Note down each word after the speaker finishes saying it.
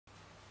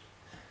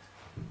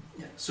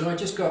So I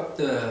just got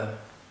the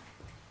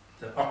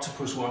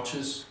Oktopus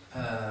watches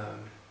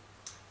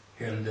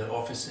here in the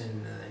office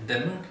in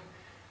Denmark,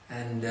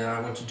 and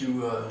I want to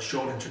do a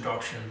short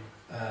introduction.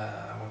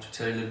 I want to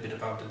tell you a little bit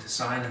about the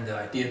design and the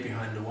idea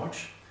behind the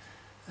watch,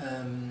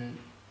 and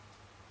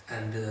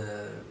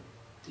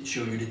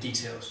show you the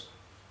details.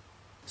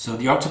 So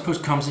the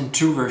Oktopus comes in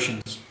two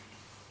versions.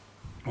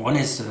 One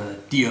is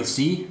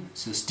DLC,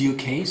 it's a steel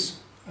case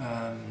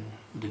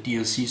with a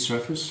DLC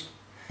surface.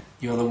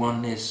 The other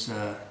one is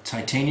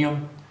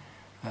titanium,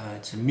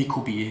 it's a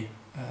microbillet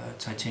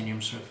titanium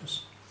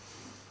surface.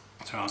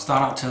 So I'll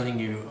start out telling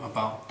you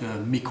about the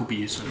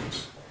microbillet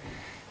surface.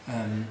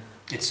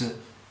 It's a,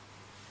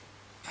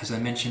 as I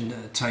mentioned,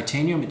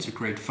 titanium, it's a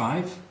grade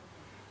 5.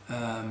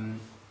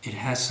 It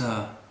has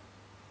a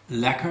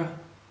lacquer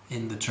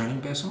in the turning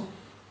bezel.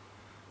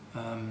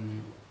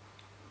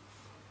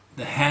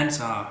 The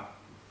hands are,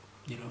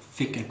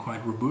 thick and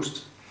quite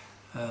robust.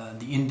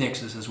 The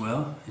indexes as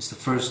well. It's the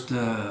first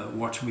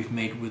watch we've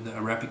made with the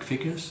Arabic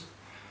figures.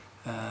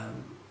 A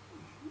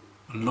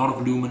lot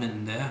of lumen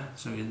in there,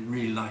 so it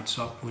really lights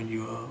up when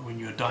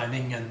you're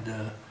diving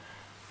and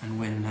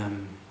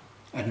when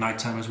at night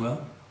time as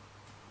well.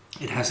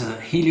 It has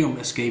a helium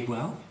escape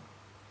valve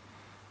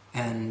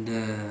and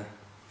of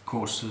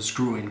course a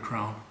screw-in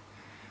crown,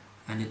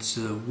 and it's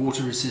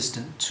water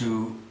resistant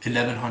to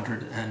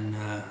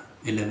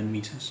 1111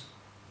 meters.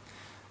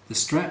 The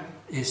strap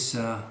is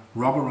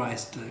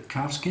rubberized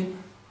calfskin.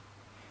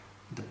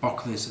 The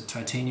buckle is a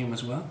titanium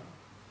as well.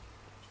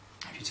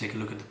 If you take a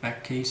look at the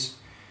back case,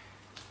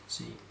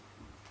 see,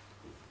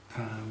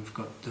 we've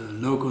got the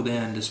logo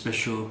there and the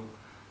special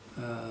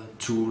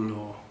tool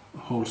or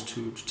holes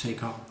to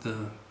take up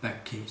the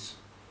back case.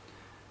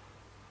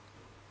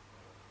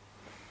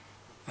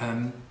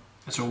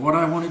 So what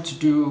I wanted to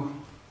do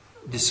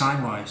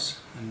design-wise,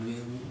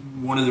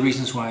 and one of the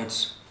reasons why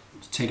it's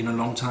taken a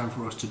long time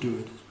for us to do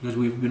it, because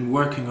we've been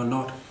working a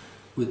lot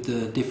with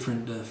the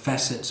different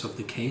facets of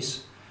the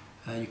case.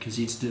 You can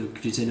see it's the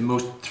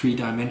most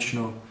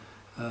three-dimensional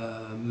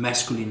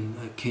masculine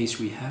case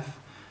we have.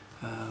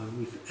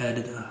 We've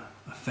added a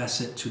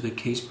facet to the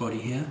case body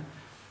here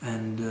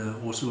and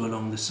also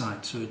along the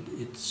side. So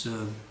it's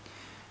a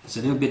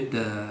little bit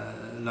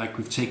like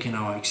we've taken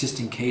our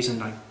existing case and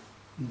like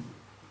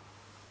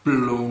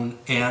blown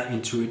air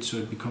into it, so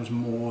it becomes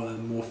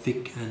more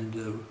thick and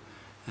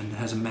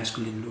has a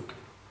masculine look.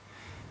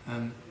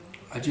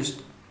 I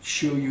just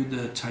show you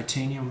the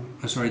titanium,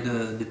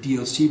 the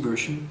DLC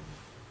version.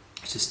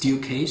 It's a steel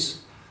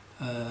case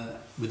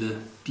with a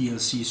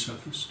DLC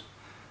surface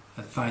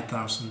at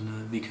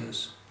 5,000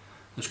 vickers.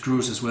 The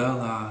screws as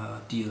well are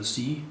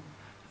DLC,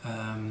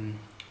 and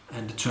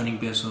the turning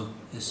bezel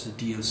is a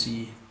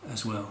DLC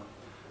as well.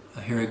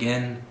 Here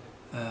again,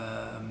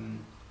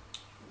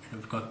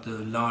 we've got the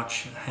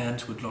large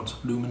hands with lots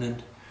of lumen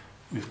in.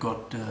 We've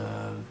got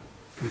the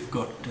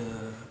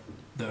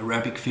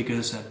Arabic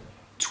figures at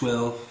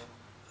 12,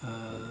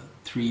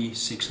 3,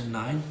 6 and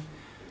 9,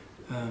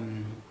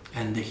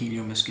 and the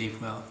helium escape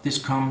valve. This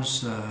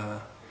comes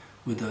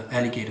with the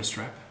alligator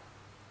strap.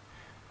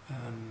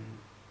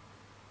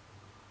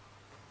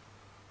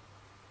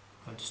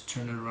 I'll just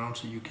turn it around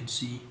so you can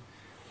see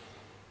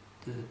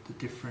the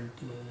different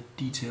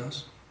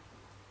details.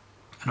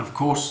 And of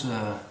course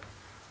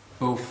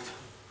both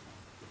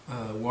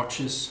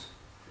watches,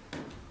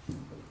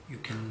 you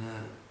can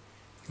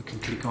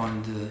click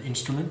on the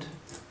instrument,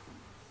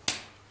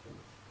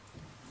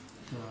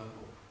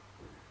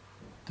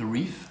 the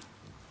reef,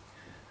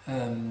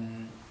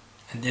 and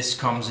this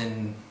comes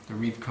in, the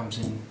reef comes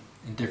in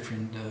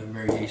different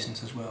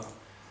variations as well.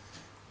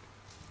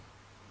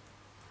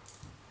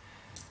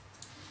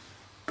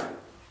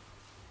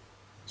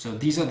 So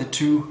these are the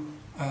two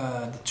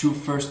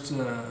first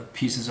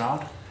pieces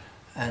out,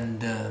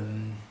 and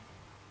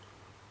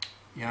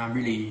yeah, I'm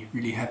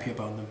really happy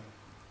about them.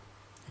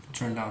 It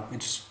turned out,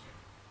 it's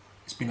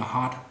been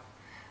a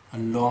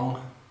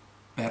long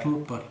battle,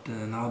 but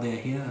now they're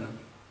here and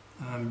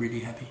I'm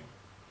really happy.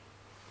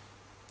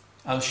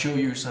 I'll show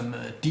you some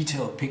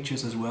detailed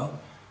pictures as well,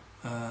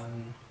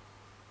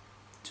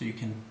 so you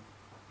can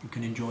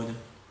enjoy them.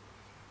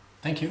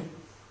 Thank you.